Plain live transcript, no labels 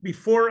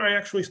Before I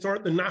actually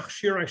start the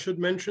Nachshir, I should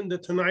mention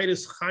that tonight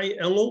is Chai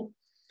Elul,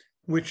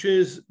 which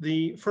is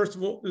first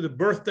of all, the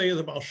birthday of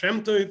the Baal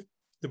Shem Tov,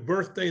 the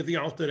birthday of the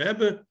Alter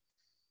Rebbe,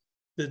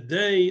 the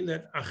day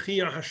that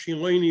Achia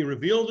Hashiloni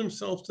revealed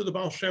himself to the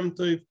Baal Shem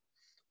Tov,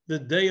 the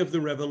day of the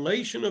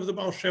revelation of the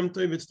Baal Shem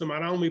Tov. It's the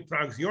Maralmi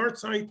Prague's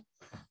Yahrzeit,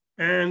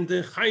 and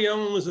the Chai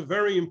Elul is a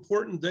very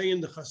important day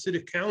in the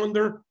Hasidic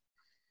calendar,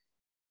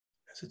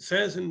 as it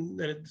says,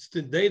 that it's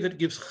the day that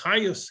gives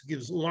chayus,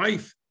 gives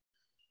life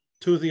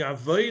to the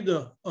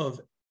Avodah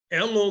of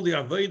Elul, the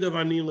Avodah of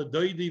Ani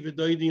L'Doidi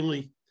V'Doidi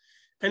Li.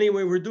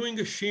 Anyway, we're doing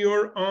a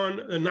shiur on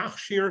the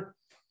Nachshir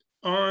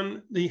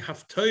on the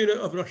Haftarah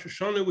of Rosh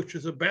Hashanah, which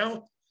is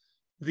about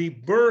the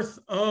birth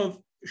of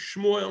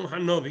Shmuel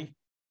Hanavi.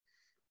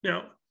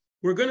 Now,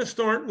 we're going to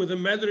start with a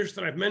medrash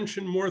that I've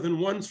mentioned more than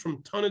once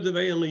from Tana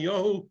Devei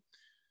Eliyahu.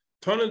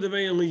 Tana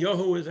Devei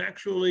Eliyahu is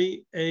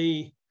actually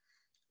a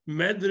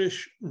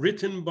medrash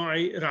written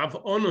by Rav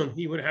Onan.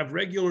 He would have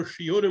regular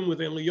shiurim with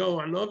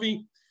Eliyahu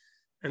Hanavi,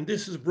 and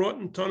this is brought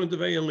in Tana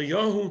Devei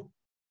Eliyahu.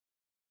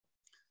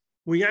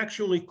 We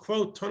actually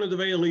quote Tana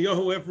Devei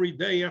Eliyahu every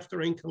day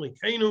after Ein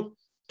Kalikenu.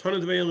 Tana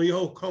Devei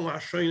Eliyahu Kol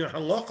Hashayna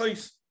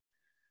Halachos.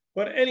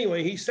 But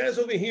anyway, he says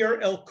over here,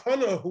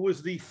 Elkanah, who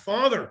was the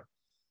father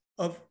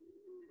of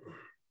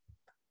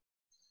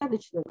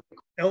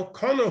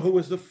Elkanah, who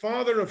was the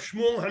father of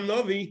Shmuel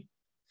Hanavi,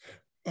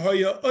 and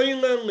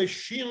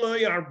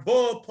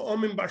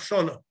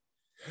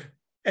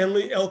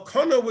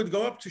Elkanah would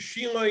go up to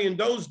Shiloh. In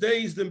those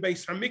days, the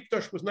Beis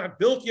Hamikdash was not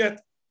built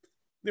yet.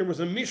 There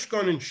was a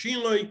Mishkan in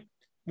Shiloh,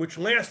 which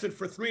lasted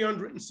for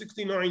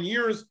 369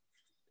 years.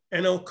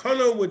 And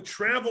Elkanah would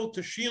travel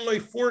to Shiloh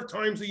 4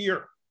 times a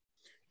year.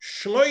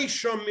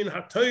 Shloisha min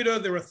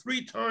haTorah, there are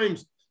 3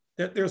 times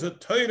that there's a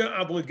Torah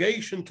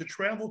obligation to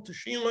travel to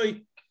Shiloh.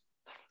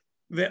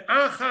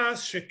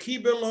 Ve'achas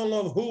shekibel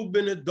olavhu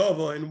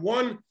b'nedava, and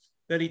one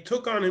that he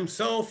took on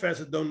himself as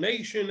a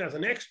donation, as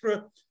an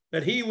extra,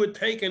 that he would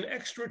take an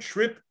extra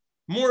trip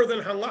more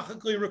than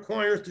halachically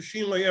required to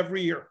Shiloh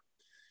every year.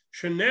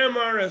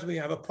 Shenamar, as we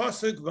have a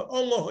pasuk,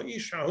 ve'ollah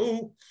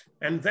ishahu,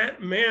 and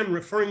that man,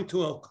 referring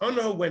to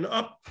Elkanah, went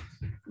up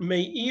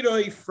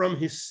me'iroi, from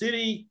his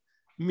city,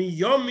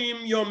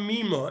 miyomim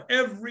yomima,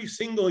 every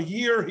single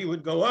year he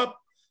would go up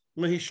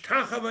to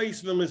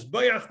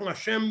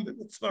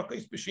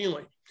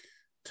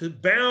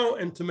bow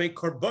and to make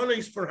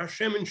korbanos for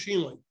Hashem in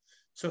Shiloh.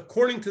 So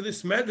according to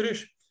this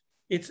medrash,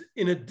 it's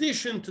in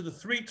addition to the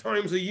 3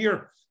 times a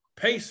year,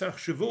 Pesach,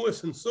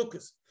 Shavuos, and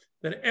Sukkot,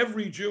 that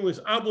every Jew is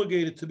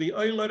obligated to be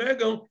Oila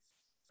Regel.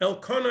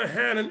 Elkanah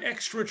had an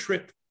extra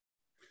trip.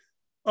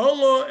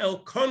 Allah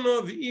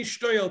Elkanah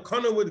v'ishtoi,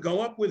 Elkanah would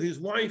go up with his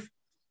wife,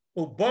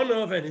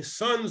 Ubanav and his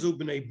sons,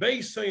 Ubnei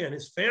Beisai and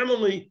his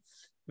family,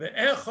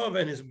 Ve'echav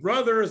and his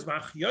brothers,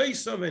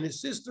 V'achyasav and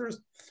his sisters,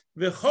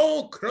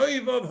 V'chol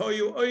kroivav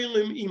hayu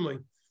oilim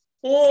imay.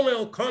 All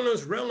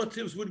Elkanah's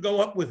relatives would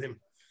go up with him.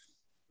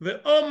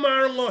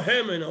 Ve'omar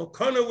lohem, and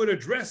Elkanah would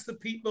address the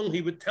people.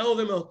 He would tell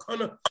them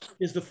Elkanah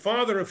is the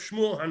father of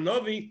Shmuel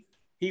Hanavi.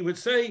 He would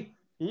say,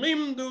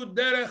 Limdu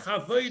derech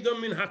avodah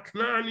min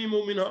haknanim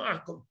u'min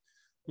ha'akum.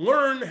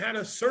 Learn how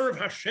to serve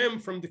Hashem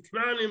from the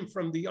Knanim,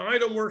 from the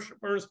idol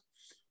worshippers.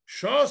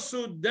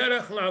 Shasu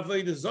derech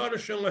la'avodah zarah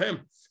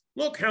shelahem.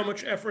 Look how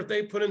much effort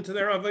they put into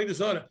their avodah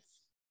zarah.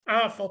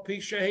 Afal pi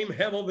shehem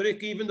hevel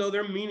v'rik, even though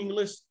they're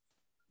meaningless,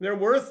 they're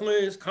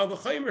worthless. Kal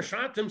v'chayim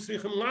shatim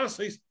tzrichim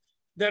lasis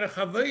derech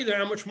avodah.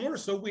 How much more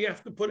so we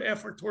have to put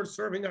effort towards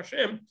serving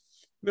Hashem.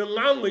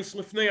 V'lanlis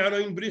lifnei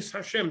aron bris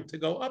Hashem, to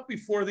go up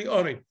before the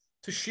aron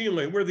to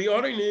Shiloh, where the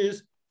aron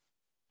is.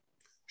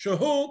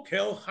 Shahu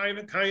kel chai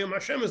v'kayim.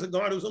 Hashem is a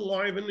God who's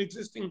alive and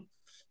existing.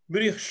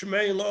 B'rich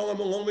shmei la'olam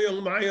alomei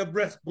almaya.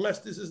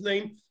 Blessed is his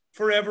name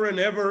forever and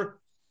ever.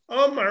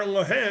 Amar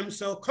lahem.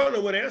 So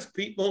Elkanah would ask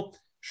people,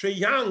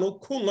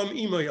 sheyalu kulam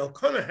imay.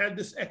 Elkanah had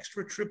this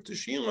extra trip to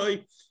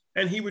Shiloh,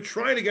 and he would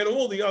try to get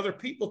all the other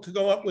people to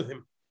go up with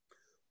him.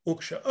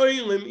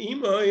 Uksha'olim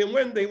imay, and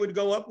when they would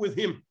go up with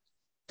him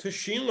to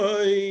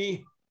Shiloh,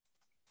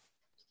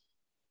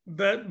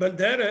 but when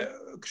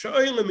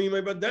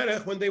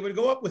they would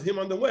go up with him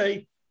on the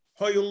way,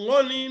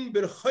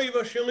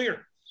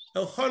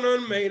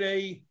 Elchanan made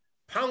a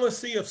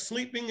policy of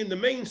sleeping in the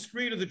main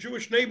street of the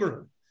Jewish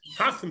neighborhood,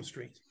 Hatham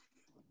Street,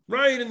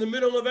 right in the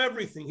middle of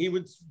everything. He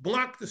would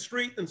block the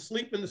street and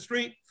sleep in the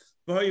street.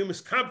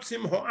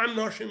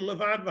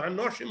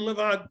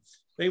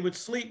 They would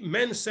sleep,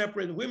 men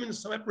separate, women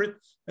separate,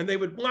 and they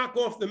would block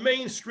off the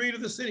main street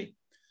of the city.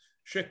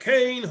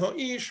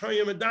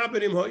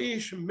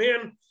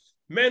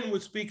 Men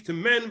would speak to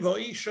men,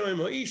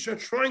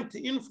 trying to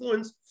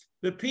influence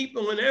the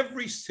people in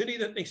every city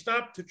that they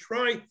stopped to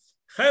try.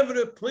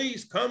 Chavre,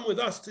 please come with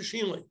us to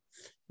Shiloh.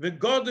 The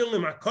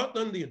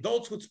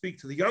adults would speak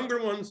to the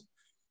younger ones.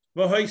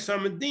 The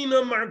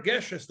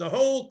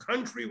whole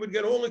country would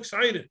get all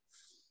excited.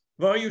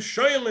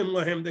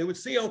 They would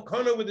see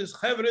Elkanah with his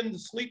chavrin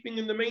sleeping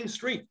in the main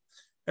street,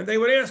 and they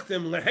would ask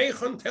them, where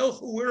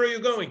are you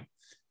going?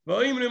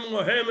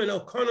 And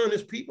Elkanah and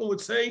his people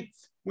would say,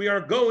 We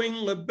are going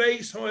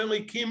lebeis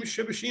ha'elikim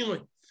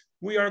shebashiloi.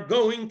 We are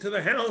going to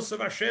the house of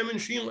Hashem in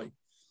Shiloi.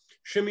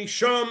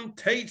 Shemisham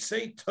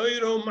teitzei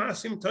Torah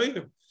masim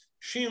Torah.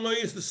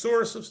 Shiloi is the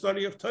source of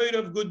study of Torah,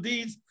 of good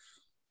deeds.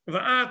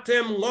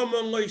 Va'atem lama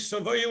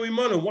lo'isavayu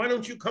imanu. Why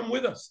don't you come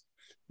with us?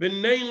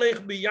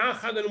 V'neilech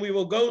biyachad, and we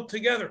will go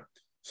together.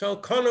 So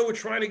Elkanah would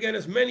try to get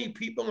as many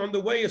people on the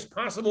way as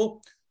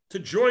possible to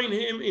join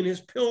him in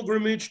his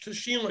pilgrimage to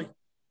Shiloi.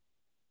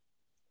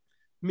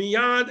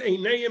 Miyad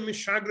einayim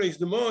mishagreis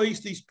demois.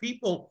 These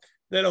people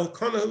that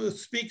Elkanah would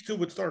speak to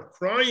would start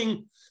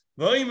crying.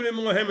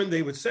 And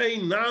they would say,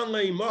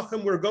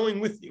 we're going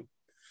with you.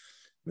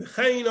 And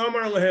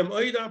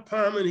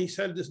he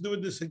said, do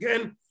this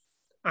again.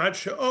 The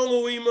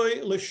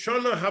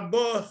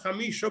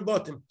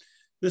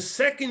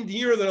second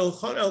year that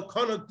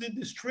Elkanah did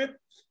this trip,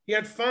 he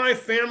had 5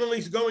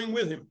 families going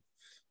with him.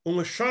 In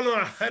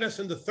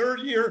the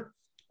third year,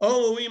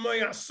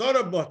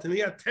 and he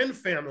had 10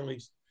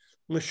 families.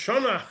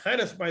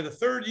 By the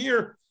third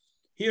year,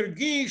 all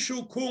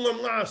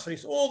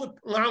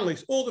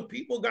the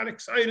people got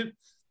excited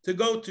to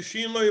go to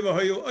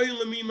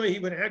Shiloi. He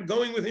would have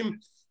going with him.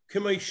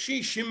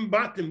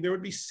 There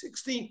would be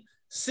 60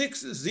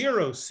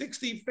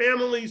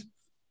 families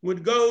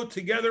would go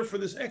together for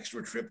this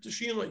extra trip to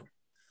Shiloi.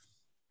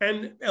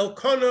 And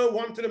Elkanah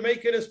wanted to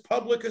make it as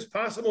public as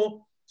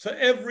possible. So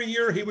every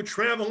year he would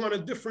travel on a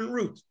different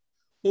route.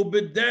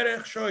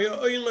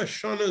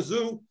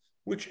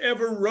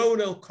 Whichever road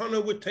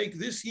Elkanah would take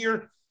this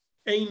year,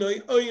 he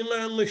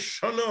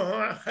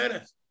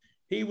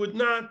would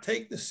not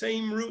take the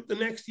same route the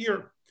next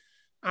year.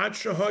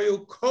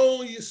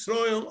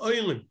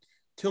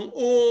 Till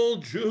all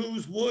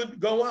Jews would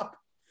go up.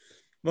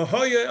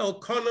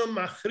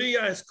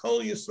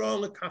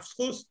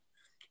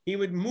 He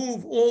would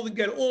move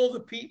get all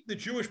the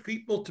Jewish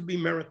people to be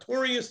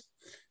meritorious.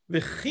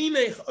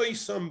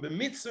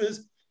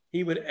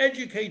 He would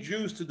educate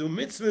Jews to do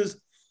mitzvahs.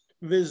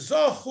 And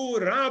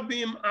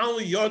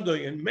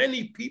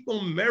many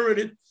people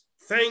merited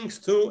thanks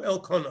to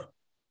Elkanah.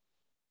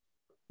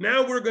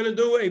 Now we're going to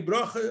do a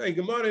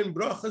Gemara in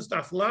Brachas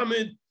Daf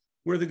Lamed,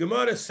 where the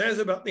Gemara says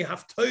about the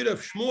Haftarah of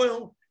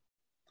Shmuel.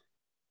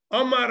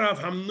 Amar Rav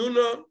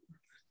Hamnuna,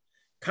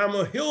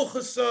 Kama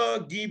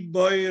Hilchasa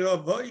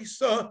Gibayra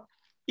Vaisa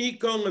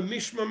Ikon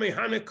Lemishma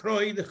Mehane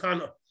Kroi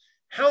Dechana.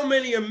 How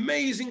many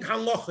amazing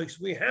halachos.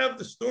 We have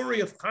the story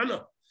of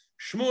Hannah,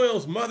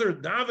 Shmuel's mother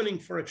davening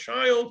for a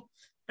child,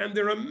 and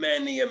there are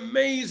many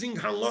amazing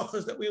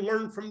halachas that we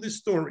learn from this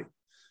story.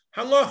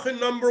 Halacha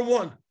number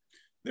 1.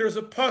 There's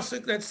a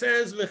pasuk that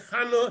says,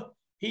 V'chana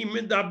hi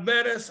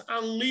medaberes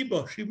al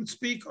liba. She would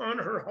speak on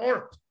her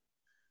heart.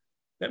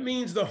 That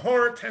means the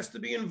heart has to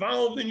be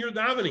involved in your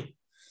davening.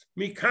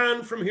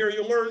 Mikan, from here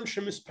you learn,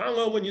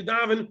 shemispala, when you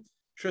daven,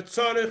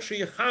 shetzarech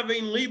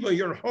sheyechavein liba,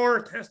 your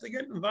heart has to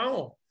get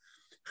involved.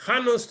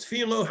 Chanos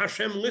tefillah,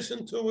 Hashem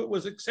listened to it,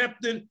 was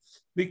accepted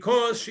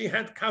because she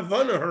had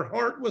kavanah, her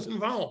heart was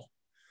involved.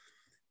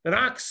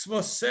 Raks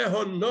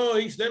vaseho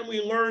nois, then we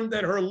learned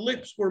that her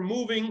lips were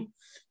moving.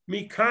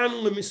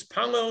 Mikan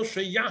lemispalel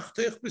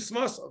sheyachtich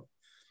bismasav.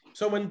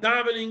 So when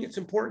davening, it's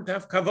important to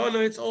have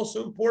kavanah. It's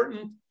also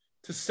important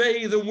to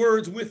say the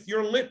words with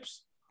your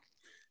lips.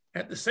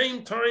 At the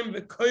same time,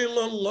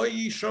 v'koila lo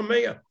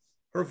yishamea,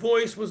 her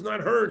voice was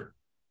not heard.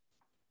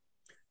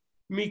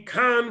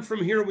 Mikan,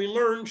 from here we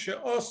learn,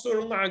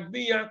 she'osur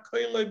lagbiya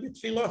koila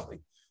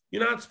b'tfilachi.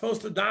 You're not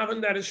supposed to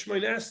daven that is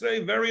Shmoneh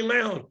Esrei very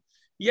loud.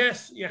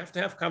 Yes, you have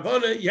to have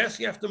kavanah. Yes,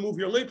 you have to move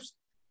your lips,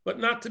 but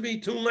not to be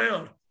too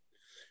loud.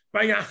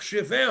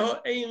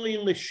 Vayachsheveha Eli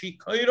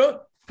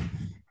l'shikoira.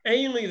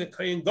 Eli, the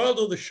Kohen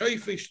Gadol, the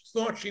shayfish,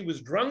 thought she was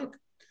drunk.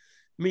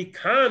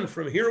 Mikan,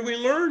 from here we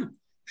learn,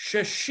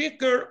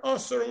 sheshikar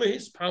asur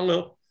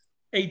lehispalo.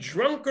 A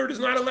drunkard is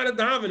not allowed to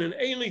daven, and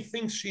Eli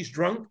thinks she's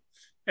drunk.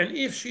 And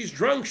if she's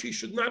drunk, she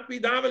should not be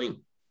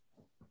davening.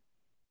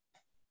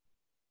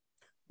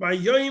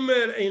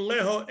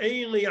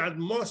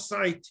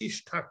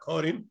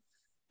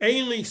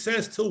 Eli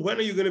says, till when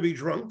are you going to be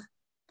drunk?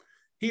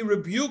 He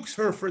rebukes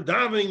her for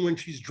davening when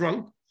she's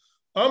drunk.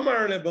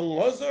 Amar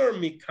lebelazar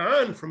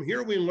mikan, from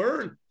here we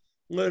learn,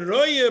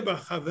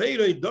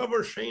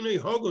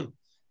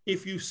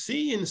 if you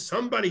see in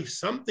somebody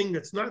something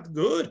that's not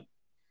good,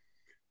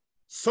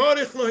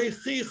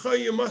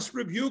 you must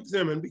rebuke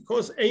them. And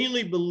because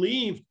Eli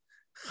believed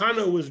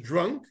Hannah was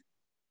drunk,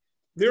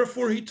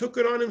 therefore he took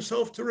it on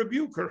himself to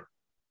rebuke her.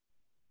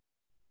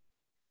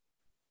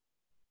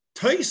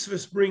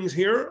 Taisvis brings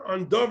here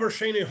on Dover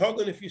Sheinei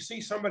Hagun, if you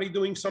see somebody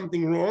doing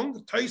something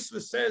wrong,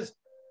 Taisvis says,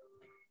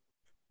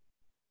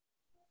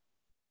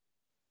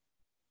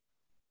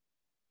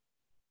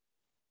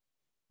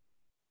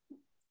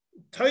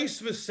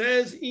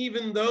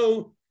 even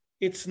though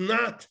it's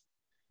not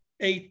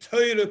a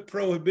Torah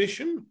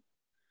prohibition,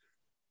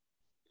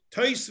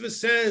 Taisvis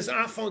says,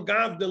 Afal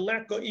gav de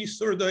leka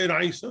isur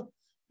deiraisa.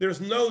 There's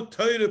no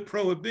Torah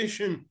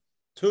prohibition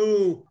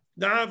to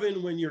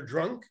daven when you're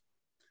drunk.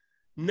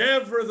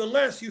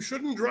 Nevertheless, you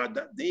shouldn't draw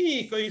the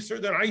isur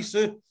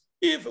deiraisa.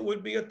 If it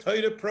would be a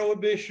Torah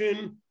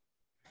prohibition,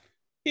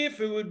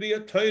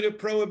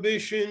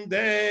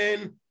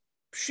 then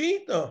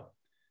pshita.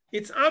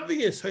 It's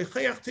obvious. If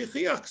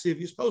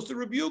you're supposed to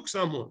rebuke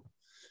someone.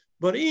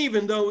 But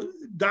even though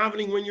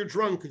davening when you're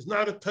drunk is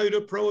not a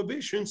Torah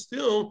prohibition,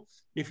 still,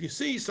 if you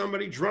see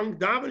somebody drunk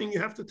davening, you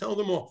have to tell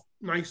them off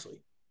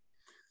nicely.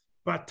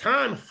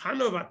 Vatan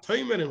Chana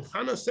Vatoimer, and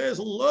Chana says,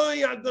 Lo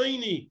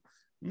Yadoini,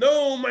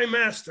 no, my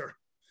master.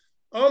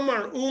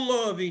 Omar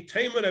Ula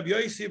V'Teimer Rabbi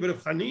Yossi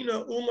B'Rav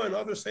Chanina, Ula and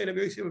others say Rabbi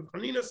Yossi B'Rav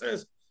Chanina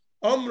says,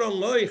 Omra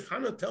Loi,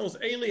 Chana tells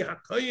Eli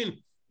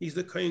HaKoyin, he's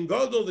the Kohen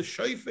Gadol, the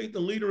Shofet, the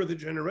leader of the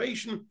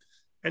generation,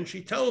 and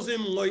she tells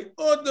him, Loi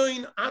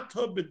Odoin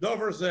Ata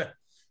B'Davar Zeh,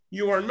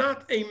 you are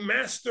not a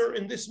master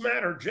in this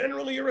matter.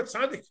 Generally, you're a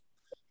tzaddik,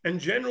 and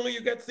generally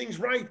you get things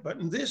right, but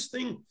in this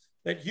thing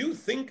that you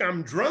think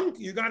I'm drunk,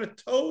 you got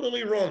it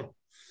totally wrong.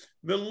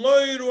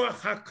 V'loi Ruach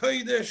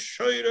HaKodesh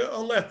Shoyre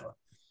Alecha.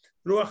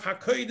 Ruach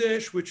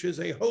HaKodesh, which is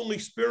a Holy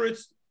Spirit,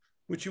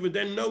 which you would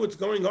then know what's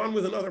going on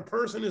with another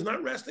person, is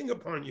not resting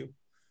upon you.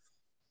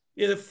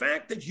 The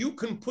fact that you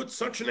can put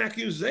such an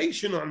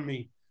accusation on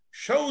me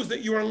shows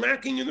that you are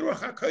lacking in the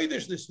Ruach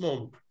HaKodesh this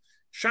moment.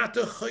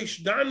 Shata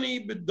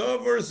Chayshdani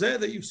B'Davar Zeh,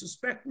 that you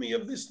suspect me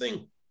of this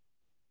thing.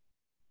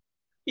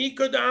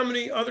 Ikod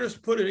Amri, others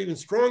put it even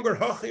stronger.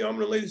 Hachi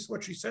Amri, this is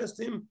what she says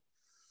to him.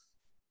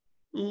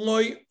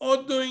 Loi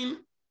Odoin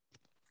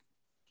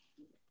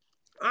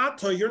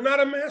Ata, you're not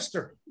a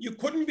master. You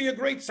couldn't be a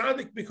great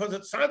tzaddik because a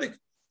tzaddik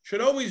should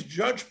always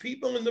judge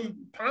people in the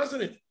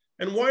positive.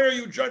 And why are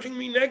you judging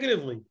me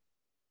negatively?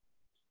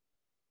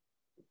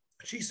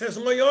 She says,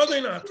 Lo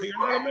Odoin Ata, you're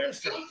not a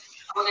master.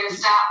 We're going to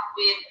stop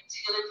with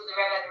Tehillim for the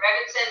Rebbe. The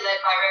Rebbe said, led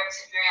by Rebbe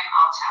Miriam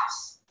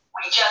Althouse.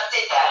 We just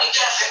did that. We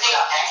just did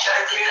that.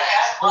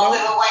 Well, we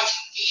were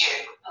waiting for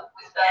you.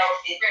 So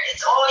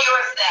it's all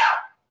yours now.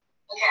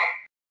 Okay.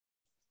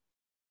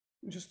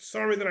 I'm just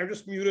sorry that I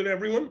just muted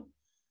everyone.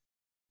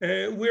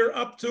 We're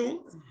up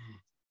to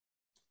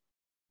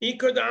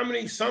Ikod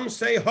Amri. Some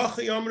say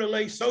Hachi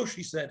Amri, so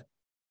she said.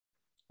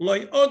 You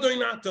don't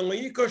have the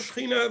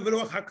Shechina and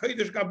Ruach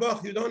HaKodesh.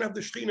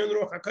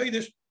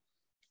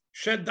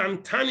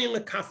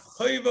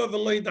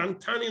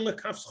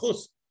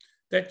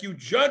 That you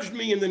judged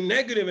me in the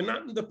negative and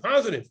not in the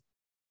positive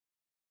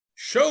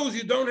shows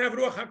you don't have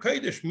Ruach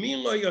HaKodesh.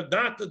 Mila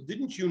Yadata,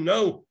 didn't you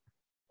know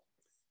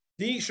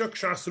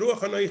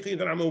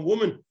that I'm a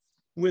woman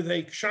with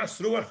a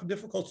Kshas Ruach,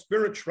 difficult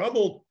spirit,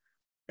 troubled,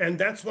 and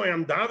that's why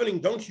I'm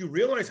davening? Don't you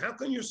realize? How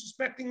come you're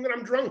suspecting that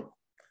I'm drunk?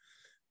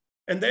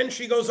 And then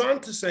she goes on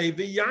to say,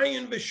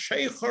 V'yayin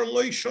v'sheichar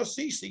lo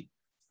shosisi.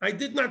 I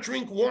did not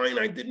drink wine.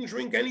 I didn't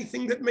drink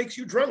anything that makes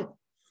you drunk.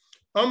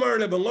 Amar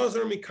Rebbe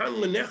Lazar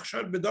mikan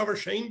lenechshad b'davar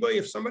shein bo.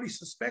 If somebody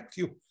suspects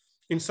you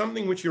in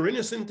something which you're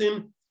innocent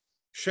in,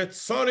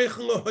 shetzarich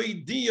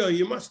lohoidia,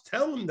 you must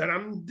tell him that I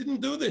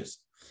didn't do this.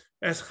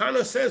 As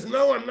Chana says,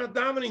 no, I'm not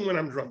davening when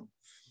I'm drunk.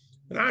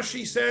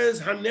 Rashi says,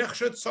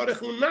 hanechshad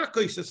tzarich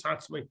l'nakois es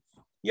hatzmei.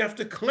 You have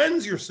to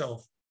cleanse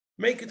yourself.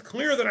 Make it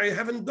clear that I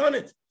haven't done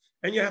it.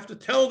 And you have to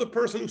tell the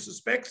person who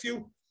suspects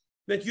you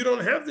that you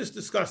don't have this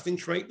disgusting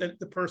trait that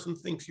the person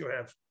thinks you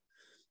have.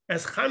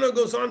 As Chana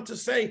goes on to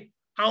say,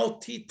 Al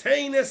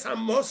titeines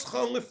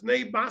hamoscha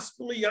lifnei bas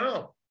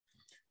b'liyal.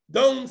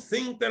 Don't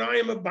think that I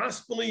am a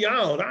bas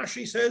b'liyal.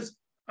 Rashi says,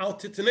 Al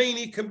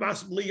titeini ke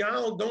bas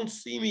b'liyal. Don't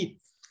see me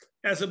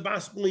as a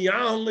bas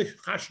b'liyal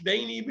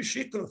lichashdeni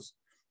b'shikros,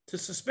 to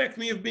suspect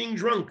me of being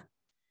drunk.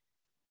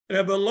 And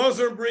Rebbe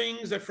Lazar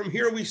brings that from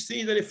here we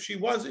see that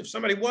if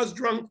somebody was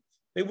drunk,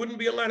 they wouldn't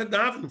be allowed to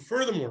daven.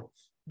 Furthermore,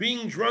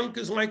 being drunk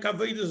is like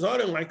avodah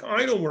zarah, like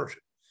idol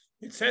worship.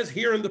 It says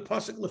here in the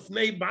pasuk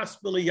lifnei bas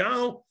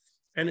b'liyal,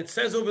 and it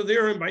says over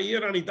there in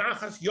Bayir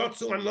Hanidachas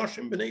yotzu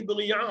anoshim b'nei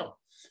b'liyal.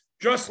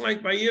 Just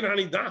like Bayir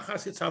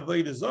Hanidachas, it's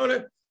avodah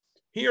zarah.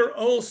 Here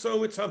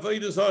also it's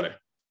avodah zarah.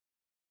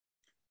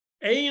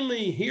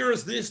 Eli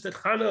hears this, that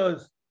Chana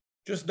is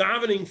just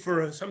davening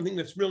for something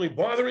that's really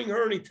bothering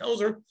her, and he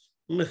tells her,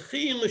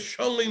 L'chi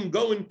l'sholim,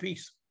 go in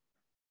peace.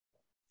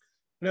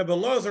 Rebbe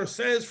Lazar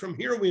says, from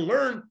here we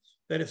learn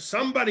that if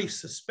somebody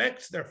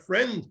suspects their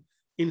friend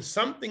in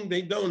something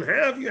they don't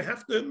have, you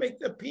have to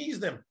appease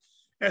them.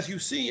 As you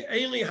see,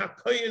 Eli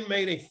HaKoyin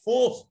made a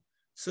false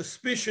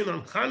suspicion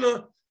on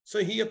Chana, so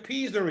he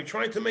appeased her. He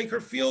tried to make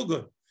her feel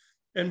good.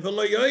 And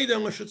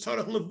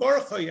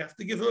you have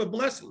to give him a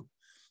blessing.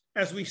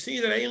 As we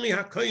see that Eli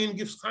HaKoyin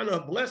gives Chana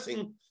a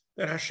blessing,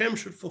 that Hashem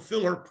should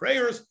fulfill her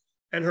prayers,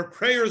 and her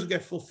prayers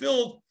get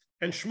fulfilled,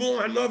 and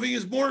Shmuel HaNavi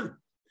is born.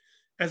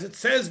 As it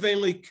says,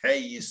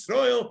 Ve'likei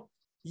Yisrael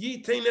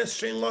Yitenes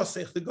Shein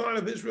Lasech, the God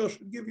of Israel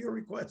should give you a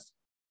request.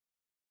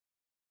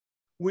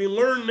 We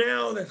learn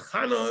now that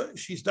Chana,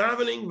 she's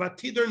davening,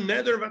 Vatider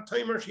Neder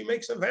Vatoimer, she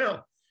makes a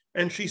vow,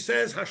 and she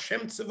says,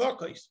 Hashem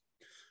Tzivakos,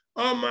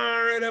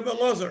 Amar Rebbe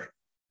Lazar,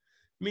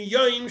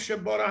 Miyayim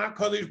Shebara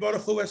HaKadosh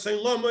Baruch Hu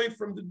Esein Lamai,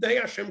 from the day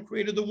Hashem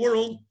created the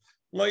world,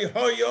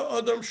 La'ihaya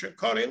Adam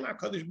Shekarei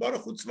HaKadosh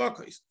Baruch Hu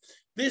Tzivakos.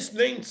 This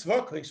name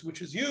Tzivakos,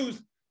 which is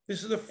used,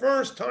 this is the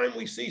first time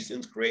we see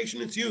since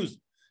creation it's used.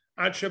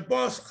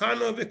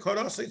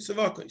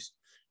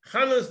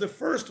 Chana is the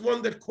first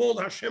one that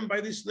called Hashem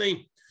by this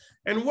name.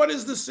 And what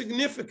is the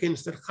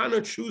significance that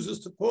Chana chooses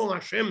to call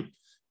Hashem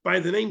by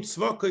the name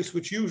Tzvakos,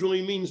 which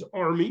usually means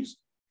armies?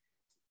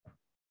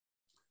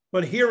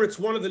 But here it's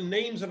one of the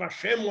names of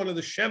Hashem, one of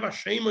the Sheva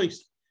Shemos,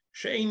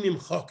 She'ein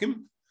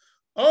Nimchakim.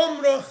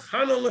 Amra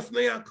Chana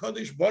lefnei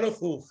HaKadosh Baruch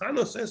Hu.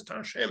 Chana says to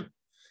Hashem,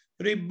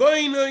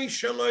 Ribono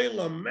shel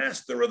olam,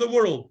 Master of the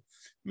world,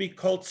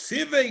 Mikol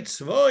tzivei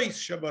tzvos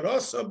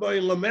shebarasa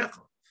ba'olamecha,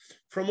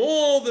 from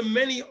all the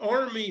many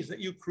armies that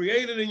you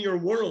created in your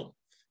world,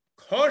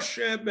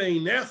 Koshe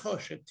beinecha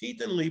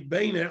shetiten li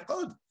bein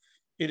echad.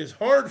 It is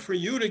hard for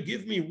you to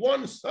give me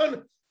one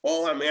son.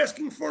 All I'm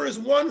asking for is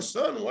one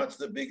son. What's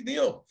the big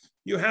deal?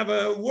 You have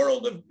a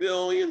world of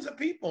billions of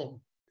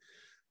people.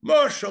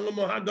 What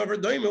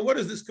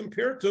does this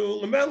compare to?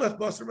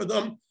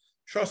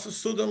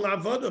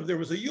 There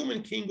was a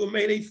human king who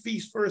made a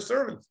feast for his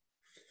servants.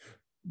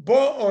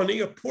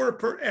 A poor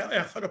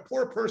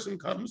person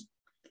comes,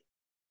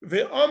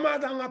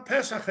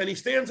 and he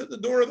stands at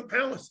the door of the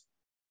palace.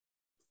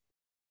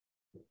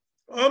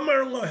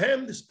 Amar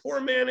lahem, this poor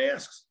man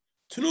asks,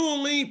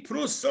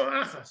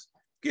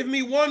 give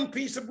me one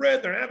piece of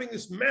bread. They're having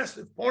this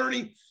massive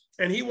party,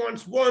 and he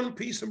wants one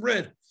piece of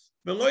bread.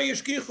 They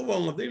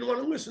didn't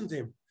want to listen to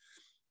him.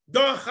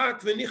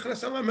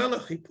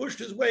 He pushed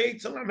his way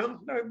to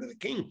the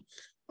king.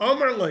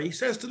 Amar, he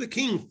says to the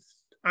king,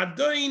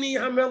 Adoni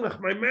HaMelech,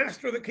 my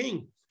master the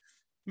king,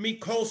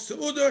 Mikol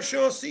Seuda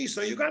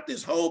Shosisa, you got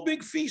this whole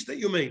big feast that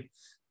you made.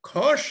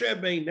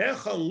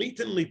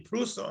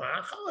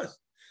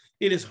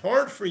 It is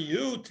hard for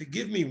you to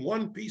give me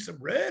one piece of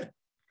bread.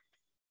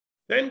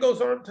 Then goes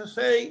on to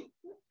say,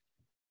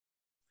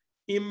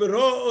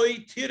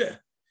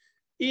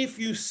 if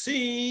you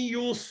see,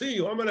 you'll see.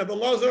 Chana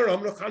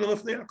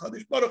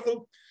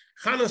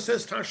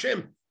says to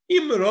Hashem,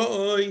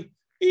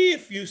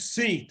 if you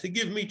see to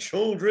give me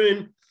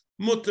children,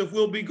 mutav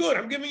will be good.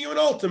 I'm giving you an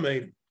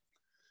ultimatum.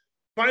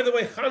 By the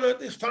way, Chana at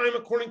this time,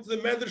 according to the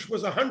Medrash,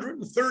 was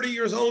 130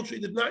 years old. She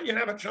did not yet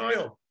have a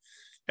child.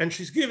 And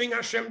she's giving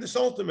Hashem this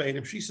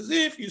ultimatum. She says,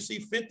 if you see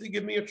fit to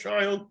give me a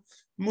child,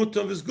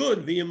 mutav is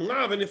good. V'im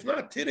lav, and if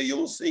not, tira, you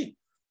will see.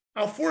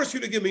 I'll force you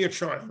to give me a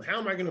child. How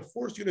am I going to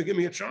force you to give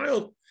me a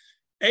child?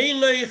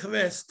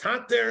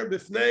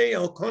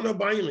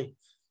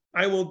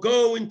 I will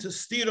go into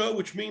stira,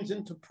 which means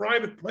into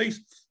private place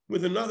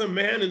with another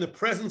man in the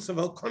presence of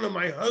Elkanah,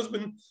 my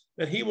husband,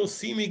 that he will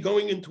see me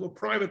going into a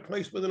private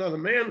place with another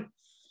man,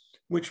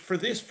 which for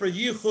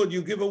yichud,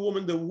 you give a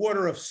woman the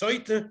water of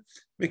saita,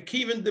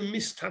 mekiven the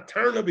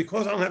mistatarna,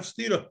 because I'll have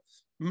stira.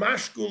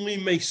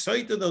 Mashkuli me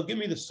saita, they'll give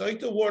me the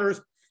saita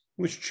waters,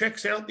 which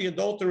checks out the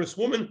adulterous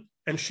woman,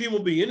 and she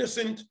will be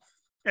innocent.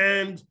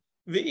 And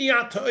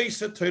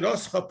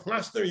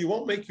plaster, you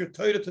won't make your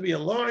Torah to be a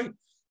lie.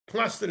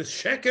 Plaster is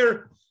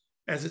sheker,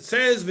 as it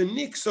says,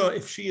 v'niksa,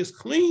 if she is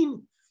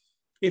clean,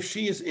 if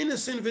she is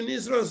innocent,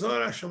 v'nizra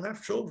zara, she'll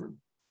have children.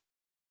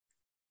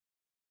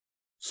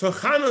 So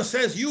Chana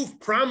says, you've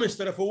promised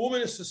that if a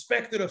woman is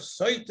suspected of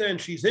saita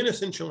and she's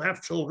innocent, she'll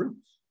have children.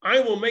 I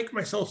will make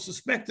myself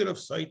suspected of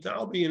saita,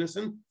 I'll be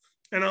innocent,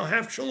 and I'll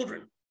have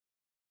children.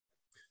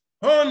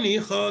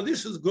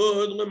 This is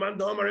good. The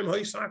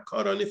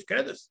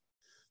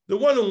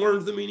one who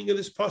learns the meaning of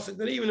this pasuk,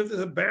 that even if there's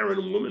a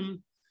barren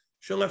woman,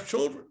 she'll have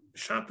children.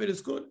 Shapit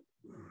is good.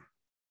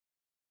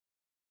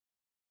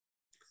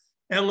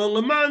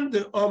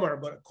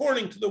 But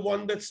according to the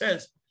one that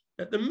says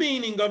that the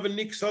meaning of a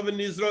niksav and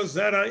nizra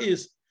zera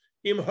is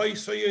im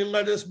hoysa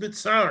yinledes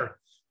bitzar,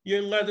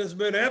 yinledes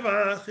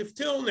berevach. If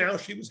till now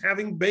she was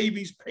having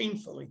babies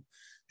painfully,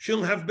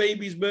 she'll have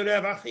babies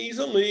berevach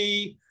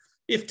easily.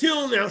 If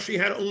till now she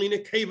had only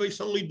nekevos,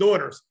 only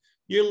daughters,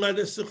 she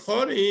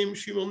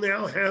will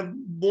now have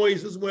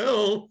boys as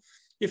well.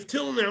 If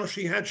till now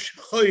she had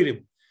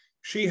shechorim,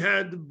 she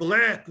had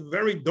black,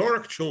 very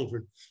dark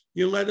children,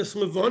 she'll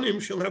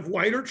have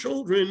whiter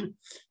children.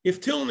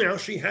 If till now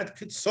she had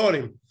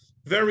kitsarim,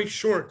 very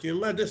short,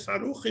 she'll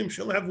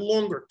have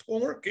longer,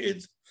 taller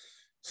kids.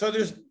 So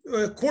there's,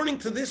 according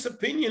to this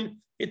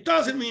opinion, it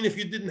doesn't mean if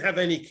you didn't have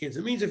any kids.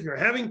 It means if you're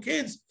having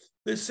kids,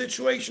 the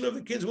situation of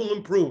the kids will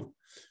improve.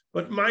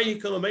 But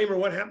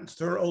what happens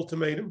to her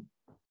ultimatum?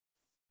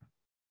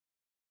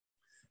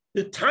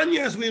 The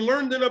Tanya, as we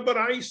learned in a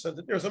Baraisa,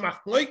 that there's a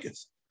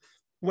machlokes.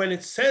 When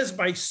it says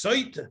by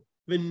Saita,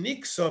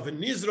 v'niksav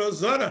and nizra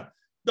zara,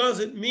 does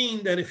it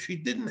mean that if she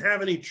didn't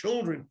have any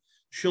children,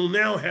 she'll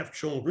now have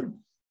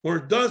children? Or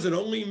does it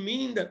only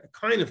mean that the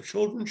kind of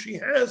children she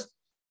has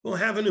will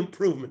have an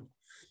improvement?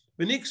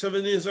 V'niksav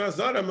and nizra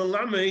zara,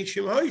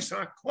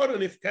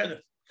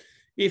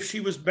 if she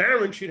was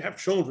barren, she'd have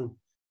children.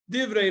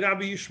 Divrei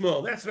Rabbi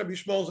Yishmael. That's Rabbi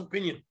Yishmael's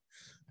opinion.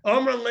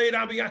 Amar le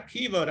Rabbi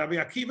Akiva. Rabbi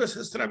Akiva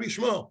says to Rabbi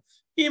Yishmael,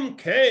 Im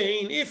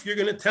Kain, if you're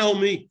going to tell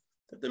me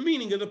that the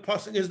meaning of the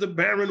pasuk is the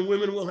barren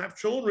women will have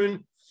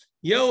children,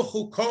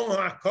 Yelchu kol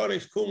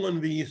ha'akares kulan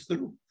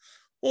v'yistru.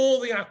 All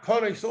the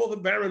akares, all the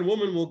barren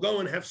women will go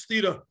and have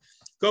stira,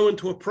 go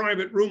into a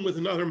private room with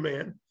another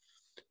man.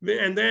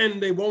 And then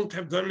they won't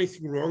have done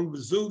anything wrong.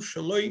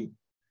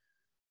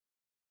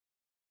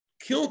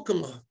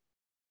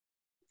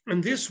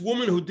 And this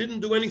woman who didn't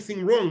do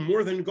anything wrong,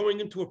 more than going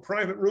into a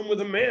private room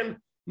with a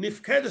man,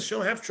 nifkedes,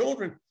 she'll have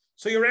children.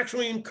 So you're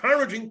actually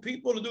encouraging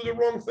people to do the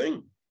wrong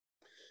thing.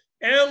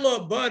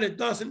 Ella, but it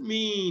doesn't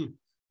mean,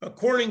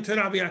 according to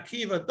Rabbi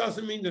Akiva, it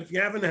doesn't mean that if you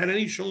haven't had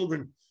any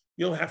children,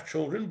 you'll have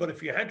children. But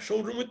if you had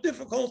children with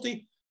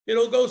difficulty,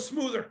 it'll go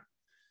smoother.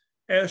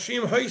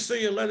 Shim Haisa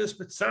Yeledes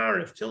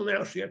B'tzar, if till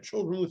now she had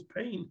children with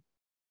pain,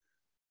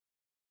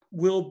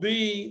 will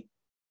be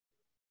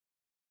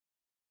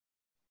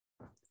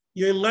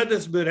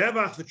Yeledes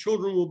B'revach, the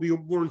children will be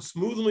born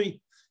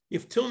smoothly.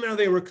 If till now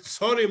they were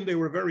Ktsarim, they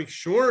were very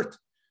short,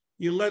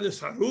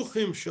 Yeledes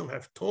Haruchim, she'll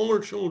have taller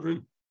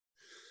children.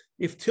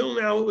 If till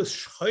now it was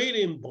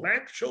Shchairim,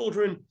 black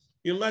children,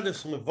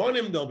 Yeledes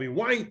Levanim, they'll be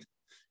white.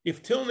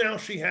 If till now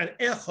she had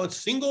Echad,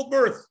 single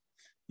birth,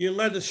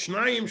 Yeledes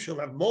Shnayim, she'll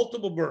have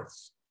multiple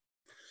births.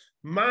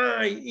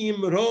 My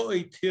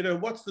imroi tira,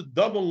 what's the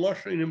double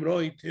lashon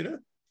imroi tira?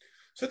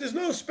 So there's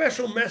no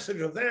special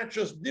message of that,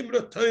 just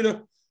dibra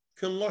tira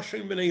kan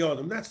lashon b'nei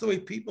adam. That's the way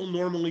people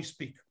normally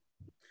speak.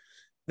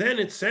 Then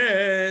it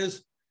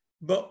says,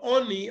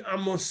 ba'oni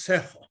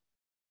amosecha.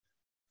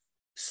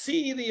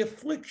 See the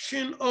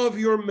affliction of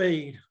your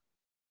maid.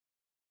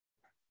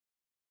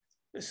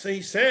 So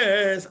he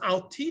says,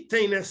 al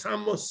titenes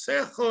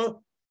amosecha.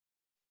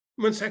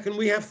 1 second,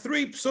 we have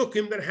 3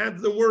 psukim that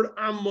have the word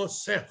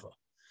amosecha.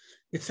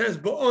 It says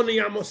ba'oni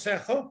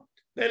amosecha.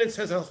 Then it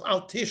says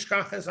al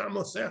tishkach es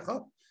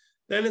amosecha.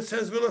 Then it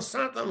says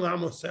v'nosatan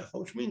la'amosecha,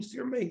 which means to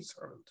your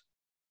maidservant.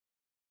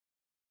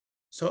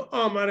 So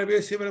Amar Rabbi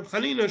Yossi ben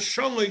Chanina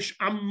shalish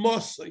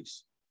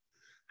amosis.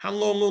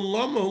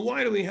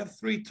 Why do we have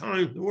 3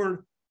 times the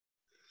word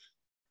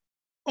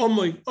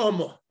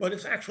amma? But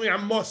it's actually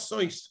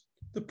amosis,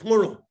 the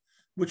plural,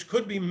 which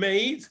could be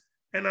maids.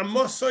 And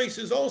amosis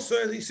is also,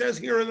 as he says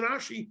here in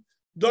Rashi,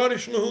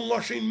 darish lahu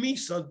lashin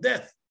misa,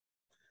 death.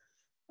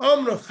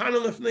 Amra Chana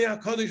lefnei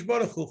HaKadosh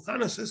Baruch Hu.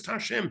 Chana says to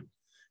Hashem,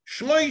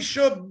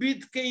 Shloisha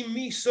bitkei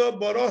misa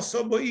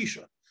barasa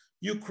ba'isha.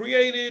 You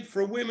created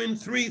for women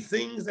 3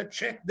 things that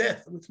check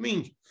death, which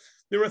means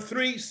there are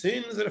 3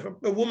 sins that if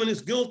a woman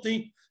is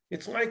guilty,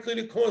 it's likely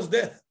to cause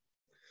death.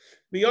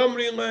 The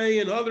Amri Lei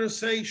and others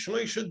say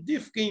Shloisha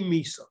difkei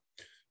misa.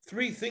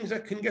 3 things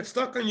that can get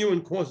stuck on you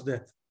and cause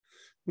death,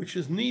 which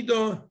is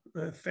nida,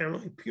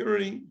 family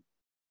purity.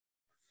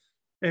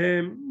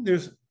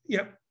 There's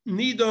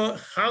nida,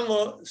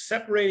 challah,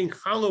 separating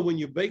challah when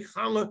you bake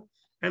challah,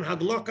 and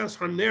hadlakas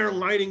haner,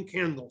 lighting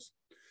candles.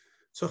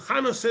 So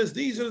Chana says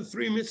these are the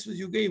 3 mitzvahs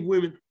you gave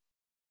women.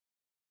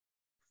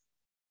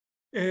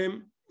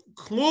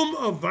 Klum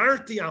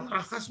avarti al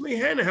achas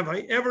mehen. Have I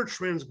ever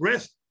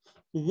transgressed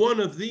one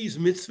of these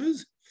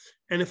mitzvahs?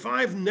 And if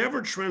I've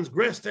never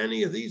transgressed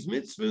any of these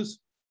mitzvahs,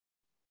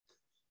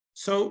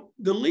 so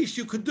the least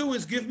you could do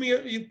is give me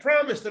you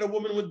promised that a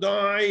woman would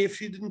die if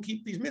she didn't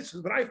keep these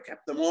mitzvahs, but I've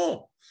kept them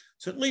all.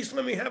 So at least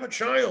let me have a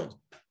child.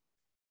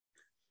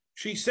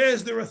 She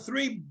says there are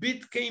 3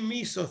 bitkei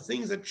misa,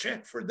 things that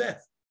check for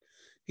death.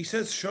 He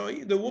says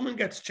the woman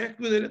gets checked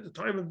with it at the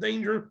time of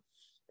danger,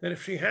 that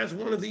if she has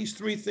one of these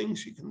 3 things,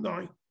 she can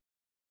die.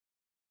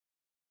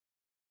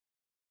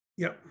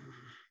 Yeah.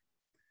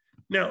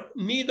 Now,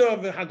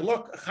 nida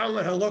v'hadlok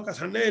challah halokas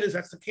haneres,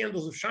 that's the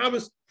candles of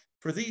Shabbos.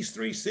 For these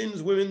 3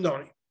 sins, women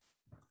die.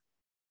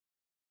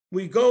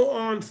 We go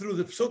on through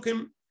the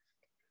psukim.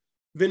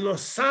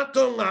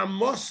 V'nosato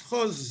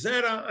la'moscha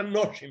zera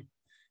anoshim.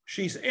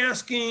 She's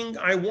asking,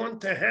 I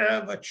want to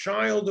have a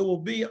child that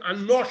will be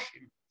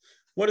anoshim.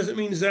 What does it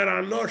mean,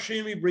 zera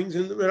anoshim? He brings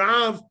in the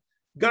Rav,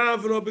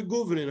 gavra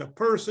beguvrin, a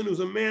person who's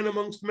a man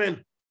amongst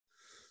men,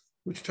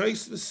 which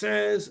Tosfos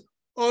says,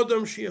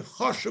 Adam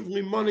she'chashav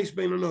limanis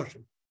bein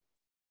anoshim.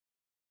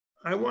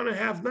 I want to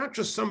have not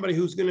just somebody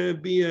who's going to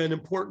be an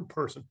important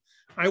person.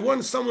 I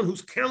want someone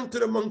who's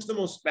counted amongst the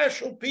most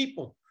special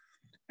people.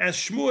 As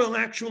Shmuel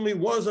actually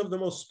was of the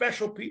most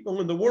special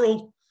people in the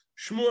world,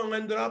 Shmuel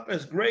ended up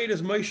as great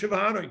as Moshe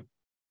v'Aaron.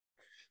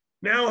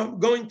 Now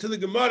going to the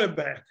Gemara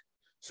back,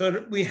 so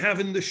that we have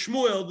in the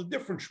Shmuel, the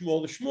different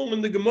Shmuel, the Shmuel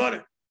in the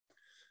Gemara.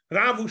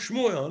 Ravu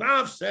Shmuel.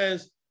 Rav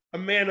says, a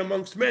man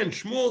amongst men.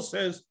 Shmuel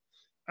says,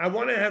 I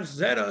want to have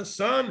Zera, a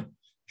son,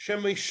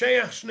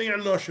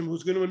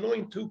 who's going to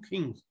anoint 2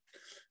 kings.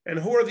 And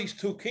who are these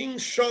 2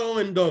 kings? Shaul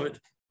and David.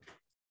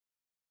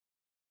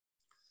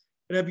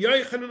 Rabbi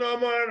Yochanan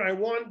Amar, I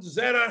want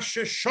Zera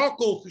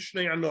sheshakol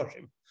t'shnei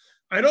anoshim.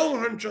 I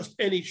don't want just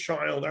any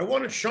child. I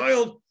want a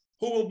child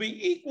who will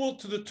be equal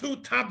to the 2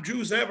 top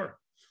Jews ever.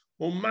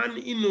 Uman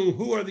inu,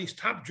 who are these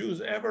top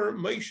Jews ever?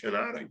 Moshe and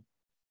Aaron.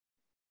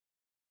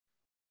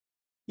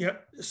 Yeah,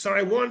 so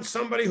I want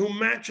somebody who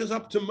matches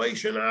up to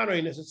Moshe and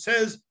Aaron, as it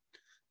says,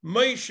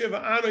 Moshe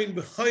v'Aaron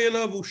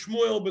b'chayanav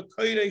u'Shmuel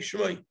b'kayrei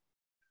Shmei.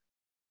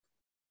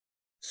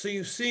 So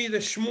you see the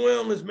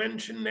Shmuel is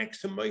mentioned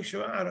next to Moshe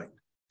v'Aaron.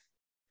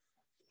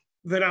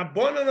 The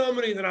Rabbanan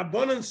Amri, the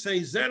Rabbanan say,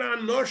 Zera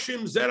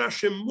Anoshim, Zera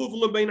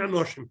Shemuvla Bein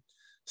Anoshim.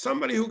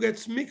 somebody who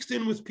gets mixed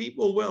in with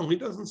people well. He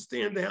doesn't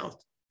stand out.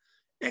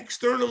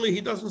 Externally,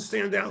 he doesn't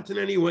stand out in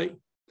any way.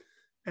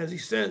 As he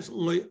says,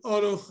 loy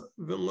oroch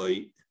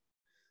v'loy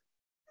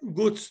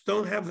guts,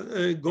 don't have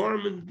a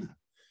garment,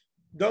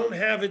 don't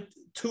have it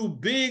too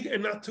big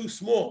and not too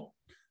small.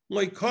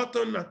 Loy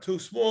cotton, not too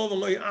small,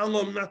 loy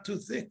alam, not too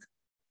thick.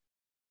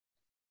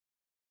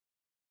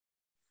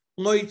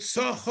 Loy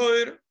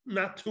tzachor,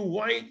 not too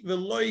white,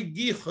 v'loy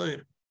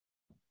gichor.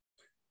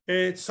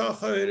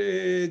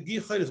 Tzachor,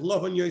 gichor is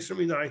lovan yoser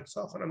midai.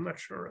 Tzachor, I'm not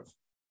sure of.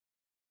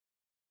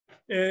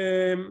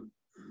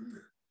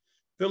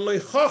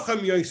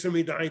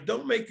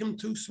 Don't make him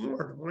too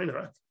smart. Why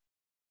not?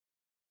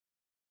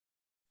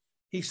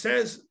 He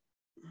says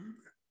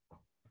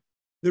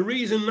the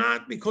reason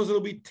not because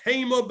it'll be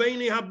tema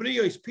beini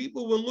habriyos.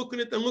 People will look at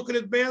it and look at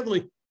it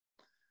badly,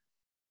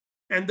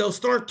 and they'll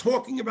start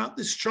talking about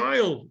this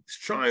child. This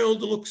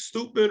child looks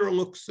stupid or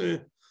looks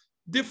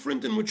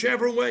different in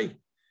whichever way,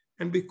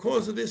 and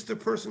because of this, the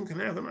person can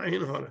have an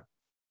ayin hara.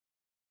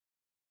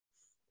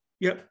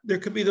 Yeah, there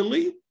could be the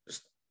lead.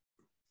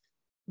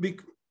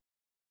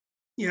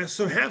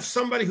 So have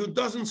somebody who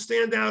doesn't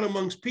stand out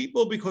amongst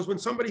people, because when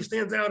somebody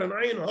stands out in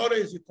ayin hara,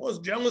 you cause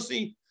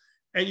jealousy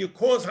and you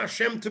cause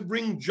Hashem to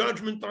bring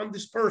judgment on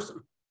this person.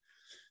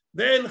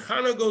 Then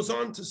Chana goes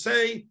on to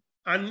say,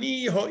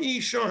 Ani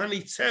ha'isha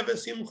hanitzeve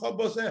simcha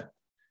bozeh.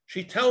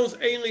 She tells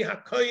Eli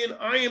HaKohen,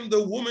 I am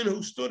the woman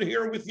who stood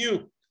here with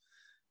you.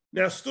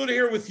 Now, stood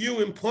here with you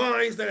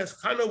implies that as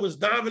Chana was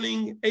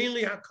davening,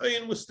 Eli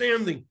HaKohen was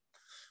standing.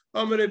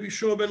 Amar Rabbi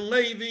Shua ben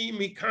Levi,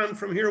 mikan,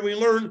 from here we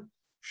learn,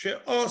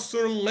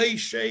 she'asur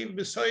leishev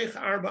b'soich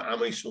arba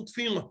amay shel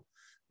tefillah.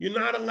 You're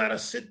not allowed to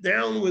sit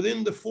down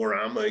within the 4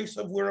 amays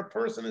of where a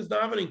person is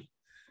davening.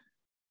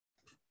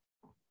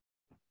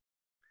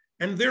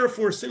 And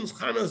therefore, since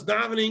Chana's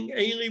davening,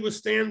 Eli was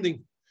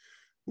standing,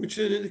 which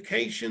is an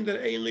indication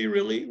that Eli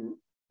really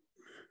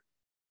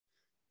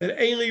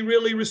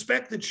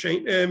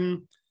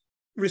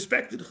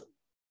respected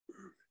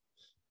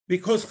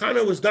because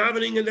Chana was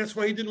davening, and that's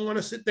why he didn't want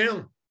to sit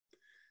down.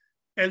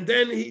 And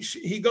then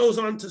he goes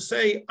on to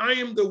say, I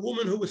am the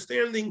woman who was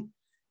standing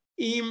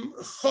im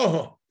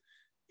choha.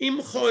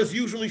 Imcha is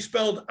usually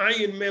spelled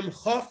ayin mem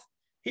chaf.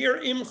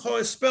 Here, imcha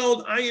is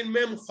spelled ayin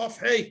mem chaf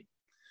hey.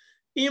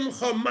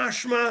 Imcha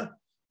mashma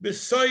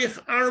b'soich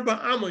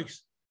arba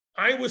amos.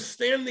 I was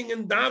standing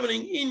and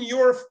davening in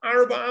your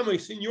arba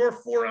amos, in your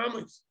 4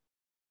 amos.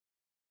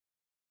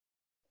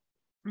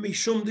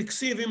 Mishum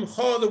diksiv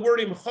imcha, the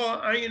word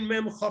imcha, ayin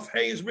mem chaf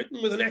hey, is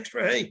written with an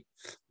extra hey.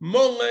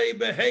 Mole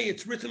behei,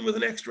 it's written with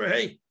an extra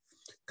hey.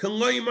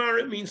 Kalaymar,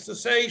 it means to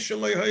say,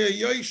 shalay haya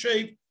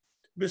yoshev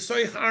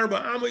b'soich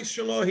arba amos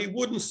shalo, he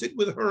wouldn't sit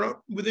with her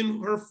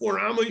within her 4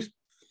 amos.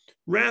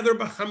 Rather,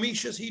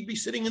 b'chamishas, he'd be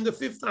sitting in the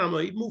 5th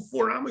amma. He'd move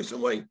 4 amos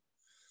away.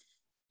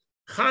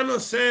 Chana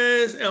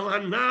says, El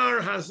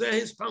Hanar Hazeh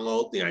his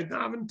paloti, I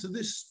daven to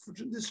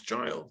this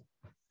child.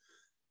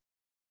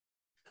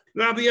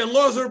 Rabbi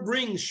Elazar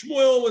brings,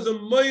 Shmuel was a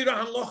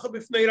Meira halacha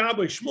b'fnei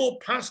Rabbi. Shmuel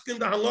paskin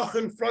the halacha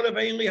in front of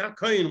Eli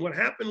HaKohen. What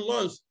happened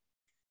was,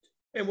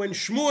 and when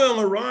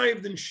Shmuel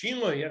arrived in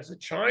Shiloh as a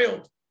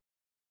child,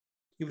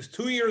 he was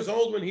 2 years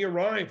old when he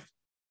arrived.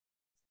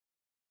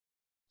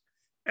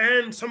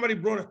 And somebody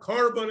brought a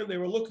carbon and they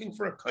were looking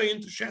for a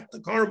kohen to shech the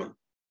carbon.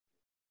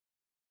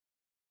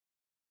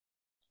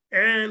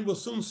 And we'll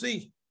soon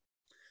see.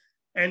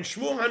 And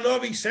Shmuel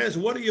Hanavi says,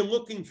 what are you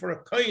looking for, a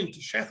kohen to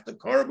shech the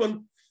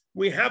carbon?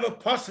 We have a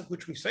pasuk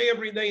which we say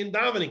every day in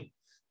davening.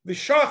 So you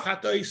see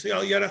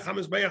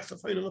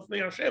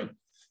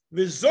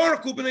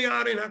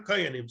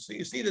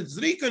that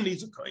Zrika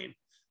needs a kohen,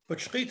 but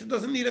Shechita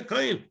doesn't need a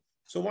kohen.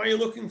 So why are you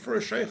looking for a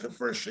sheikha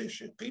for a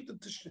Shechita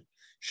to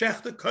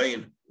shech the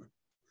kohen?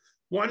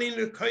 Why need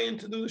a kohen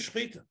to do the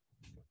shechita?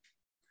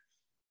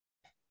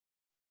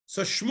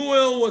 So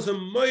Shmuel was a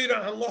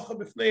meira halacha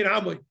b'fnei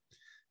Rabbi.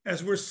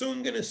 As we're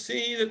soon going to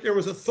see, that there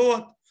was a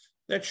thought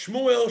that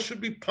Shmuel should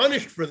be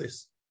punished for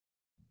this.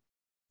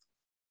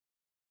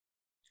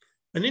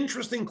 An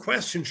interesting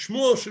question.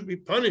 Shmuel should be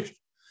punished.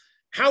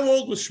 How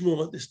old was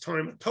Shmuel at this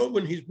time? A total,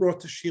 when he's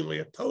brought to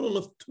Shiloh, a total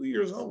of 2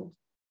 years old.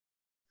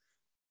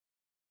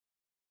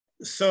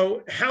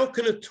 So how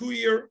can a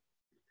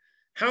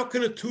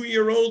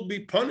 2-year-old be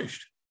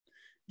punished?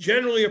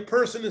 Generally, a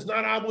person is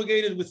not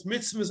obligated with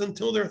mitzvahs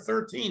until they're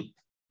 13.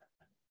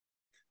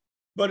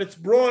 But it's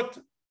brought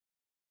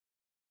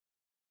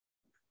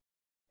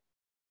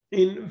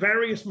in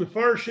various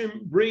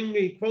mefarshim,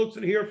 he quotes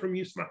it here from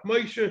Yismach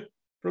Moshe,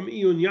 from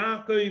Iyun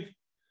Yaakov,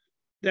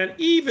 that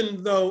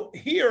even though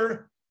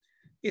here,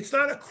 it's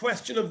not a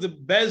question of the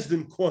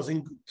Bezdin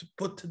causing to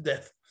put to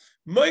death.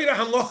 Meira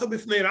halacha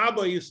b'fnei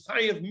Rabbi is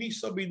chayav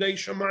misa b'dei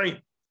shamayim.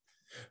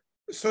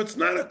 So it's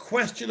not a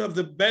question of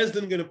the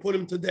Bezdin going to put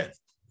him to death.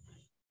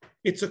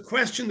 It's a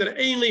question that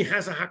Eli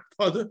has a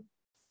hakpada.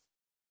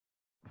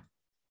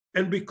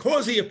 And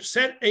because he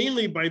upset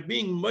Eli by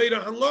being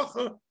meira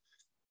halacha,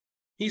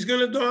 he's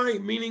going to die,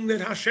 meaning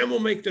that Hashem will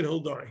make that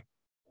he'll die.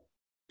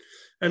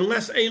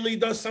 Unless Eli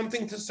does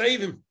something to save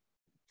him.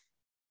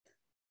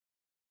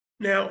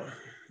 Now,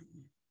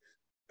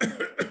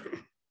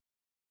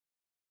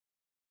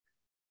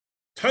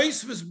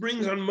 Tosfos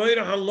brings on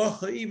Meira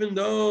Halacha, even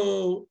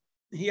though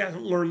he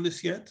hasn't learned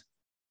this yet.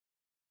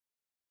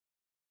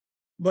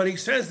 But he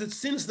says that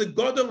since the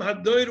Gadol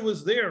Hadoir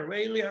was there,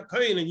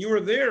 and you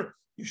were there,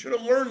 you should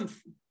have learned.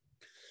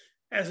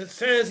 As it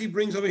says, he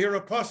brings over here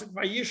a pasuk,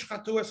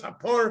 Vayishchatu es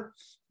hapor,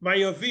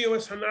 Vayaviu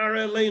es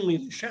hanara Eli.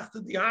 They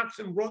shechted the ox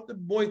and brought the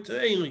boy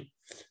to Eli.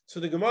 So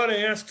the Gemara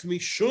asks me,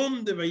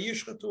 Shum de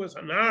Vayishchatu es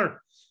hanar,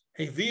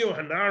 Heviu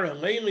hanara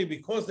Eli,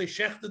 because they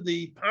shechted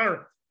the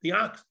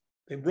ox,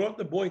 they brought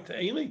the boy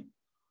to Eli.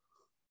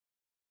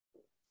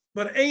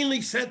 But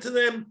Eli said to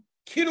them,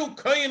 Kiru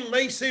kayin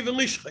leisei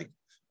v'lishchei.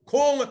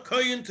 Call a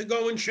kayin to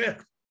go and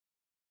shecht.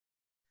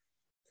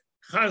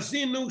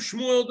 Chazinu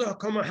Shmuel da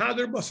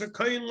kamahader bas a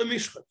kayin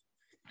lemishchet.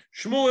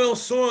 Shmuel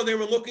saw they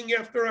were looking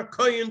after a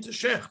kayin to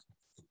shecht.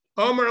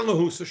 Amar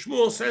lahu. So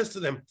Shmuel says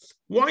to them,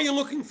 "Why are you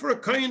looking for a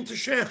kayin to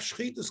shecht?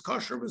 Shchit is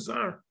kosher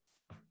bazar."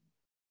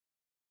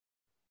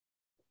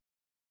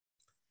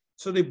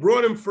 So they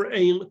brought him for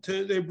Eli.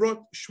 They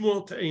brought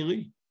Shmuel to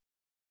Eli.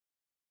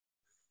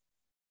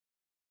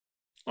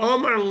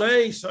 Amar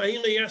lei. So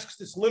Eli asks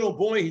this little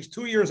boy, he's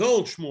 2 years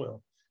old,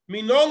 Shmuel.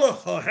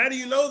 Minolacha, how do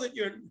you know that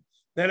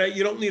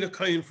you don't need a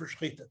kayin for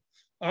shchita?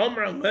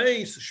 Amar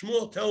lei. So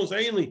Shmuel tells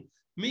Eli,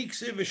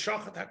 Miksiv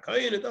v'shachat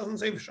hakayin. It doesn't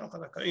say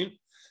v'shachat hakayin.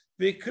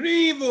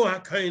 V'krivu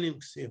hakayinim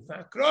ksiv.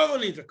 V'akrava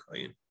needs a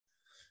kayin.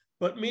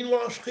 But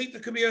meanwhile,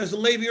 shchita could be as a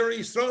Levi or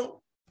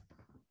Yisrael.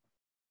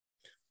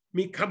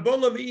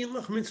 Mikabola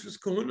v'ilach mitzvahs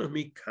kohuna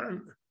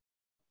mikan.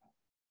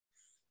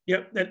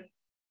 Yep, that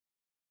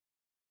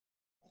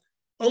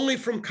only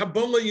from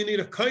Kabbalah you need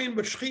a kayin,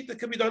 but shchita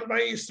can be done by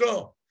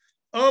Yisrael.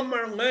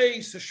 Amar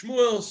lei, so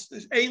Shmuel,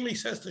 Eli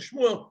says to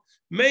Shmuel,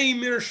 Mei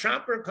mir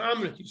shaper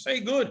kamen. You say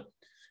good.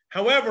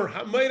 However,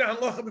 you're Meir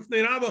halacha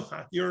b'fnei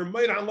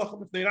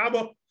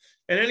Rabba,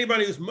 and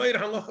anybody who's Meir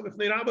halacha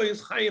b'fnei Rabba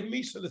is chayav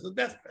misa. There's a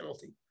death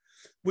penalty,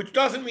 which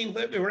doesn't mean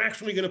that they were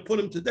actually going to put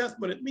him to death,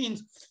 but it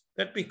means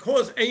that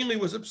because Eli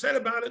was upset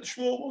about it,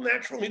 Shmuel will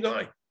naturally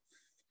die.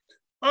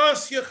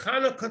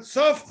 Chana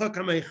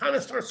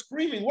starts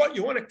screaming, "What?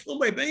 You want to kill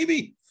my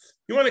baby?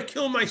 You want to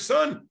kill my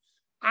son?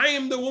 I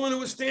am the woman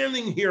who is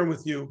standing here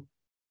with you."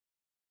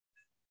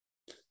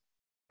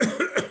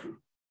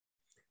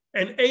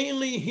 And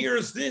Eli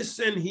hears this,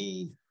 and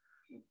the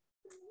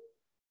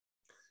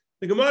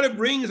Gemara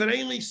brings, and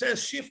Eli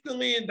says,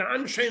 "Shiftali and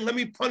Anshe, let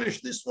me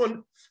punish this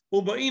one.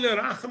 Ubaina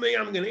rachame,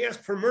 I'm going to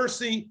ask for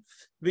mercy.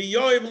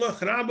 V'yoiv lach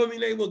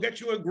rabamine, will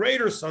get you a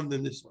greater son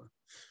than this one."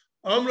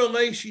 Amra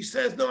lei, she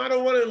says, "No, I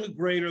don't want a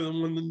greater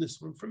than this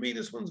one. For me,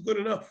 this one's good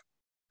enough."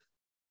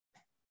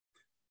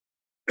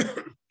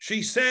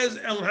 She says,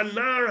 "El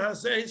hanar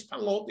hazeh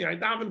paloti, I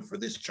daven for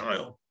this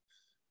child."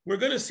 We're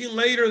going to see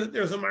later that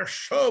there's a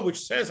marsha which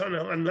says on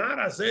El hanar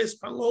hazeh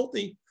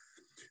paloti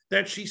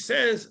that she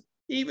says,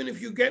 even if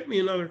you get me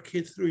another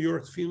kid through your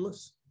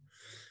tefillas,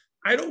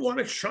 I don't want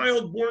a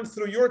child born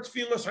through your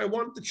tefillas. I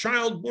want the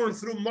child born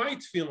through my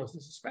tefillas.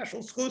 It's a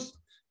special schus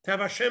to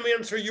have Hashem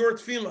answer your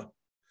tefillah.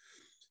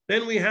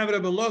 Then we have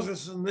Rabbi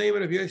Lazarus in the name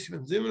of Yosef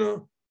ben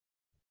Zimna.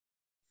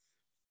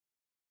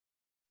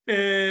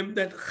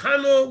 That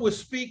Chana was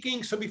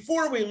speaking. So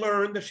before we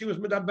learned that she was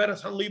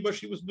medaberes haliba,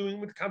 she was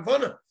doing with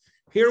kavana.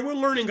 Here we're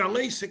learning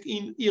alesik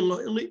in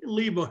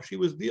liba. She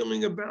was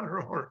dealing about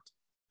her heart.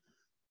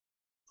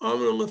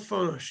 Amr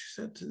lefana, she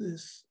said to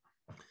this.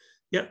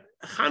 Yeah,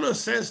 Chana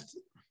says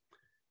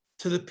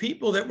to the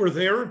people that were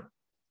there,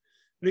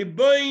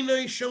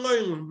 Ribono shel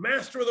olam,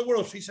 Master of the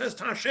world. She says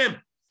to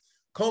Hashem,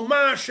 the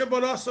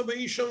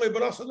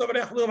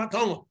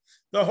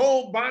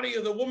whole body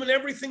of the woman,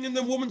 everything in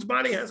the woman's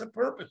body has a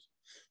purpose.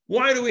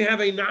 Why do we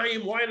have a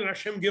naim? Why did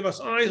Hashem give us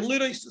eyes,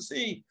 literally to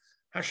see?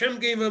 Hashem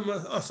gave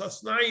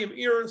us naim,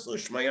 ears,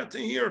 l'shmaya, to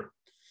hear.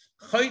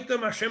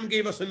 Chaitam, Hashem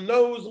gave us a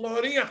nose,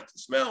 l'hariach, to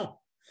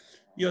smell.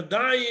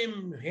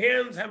 Yodayim,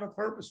 hands have a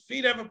purpose,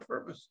 feet have a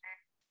purpose.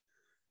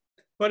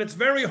 But it's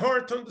very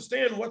hard to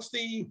understand what's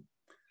the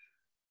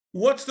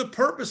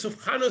purpose of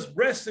Chana's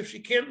breasts if she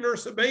can't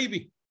nurse a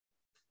baby.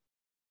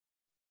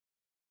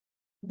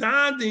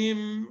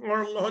 Dadim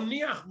or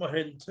lahaniach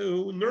bahen,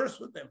 to nurse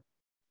with them.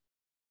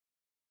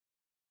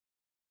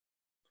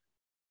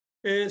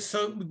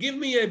 So give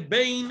me a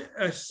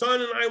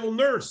son, and I will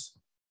nurse.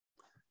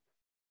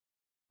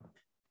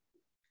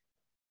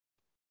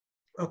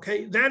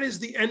 Okay, that is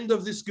the end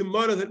of this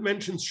Gemara that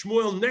mentions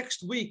Shmuel.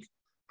 Next week,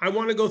 I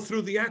want to go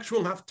through the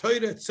actual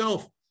Haftarah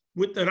itself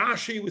with the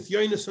Rashi, with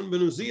Yonasan ben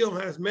Uziel,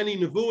 has many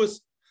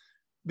nevuas.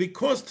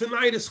 Because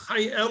tonight is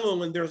Chai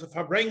Elul, and there's a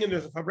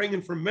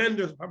Farbrengen for men,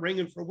 there's a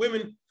Farbrengen for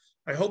women.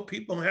 I hope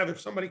people have,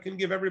 if somebody can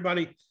give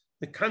everybody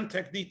the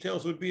contact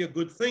details, would be a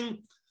good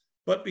thing.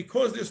 But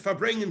because there's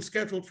Farbrengen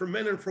scheduled for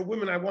men and for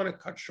women, I want to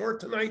cut short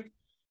tonight,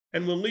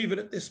 and we'll leave it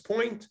at this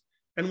point,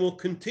 and we'll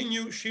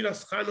continue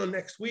Shiras Chana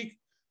next week,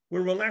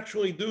 where we'll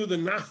actually do the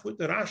Nach with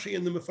the Rashi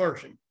and the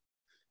Mefarshim,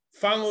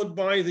 followed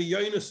by the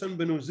Yonasan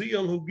ben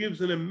Uziel, who gives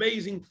an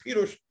amazing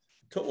pirush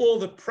to all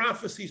the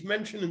prophecies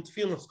mentioned in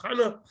Tfilas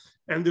Chana.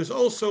 And there's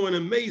also an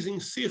amazing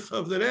sikh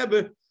of the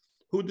Rebbe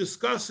who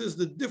discusses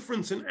the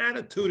difference in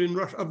attitude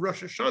of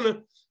Rosh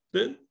Hashanah,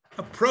 the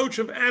approach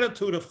of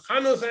attitude of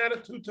Chana's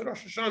attitude to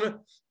Rosh Hashanah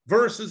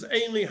versus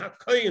Eli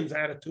HaKohen's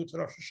attitude to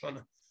Rosh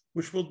Hashanah,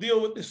 which we'll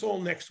deal with this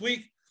all next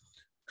week.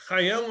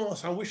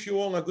 I wish you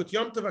all a good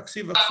Yom Tov.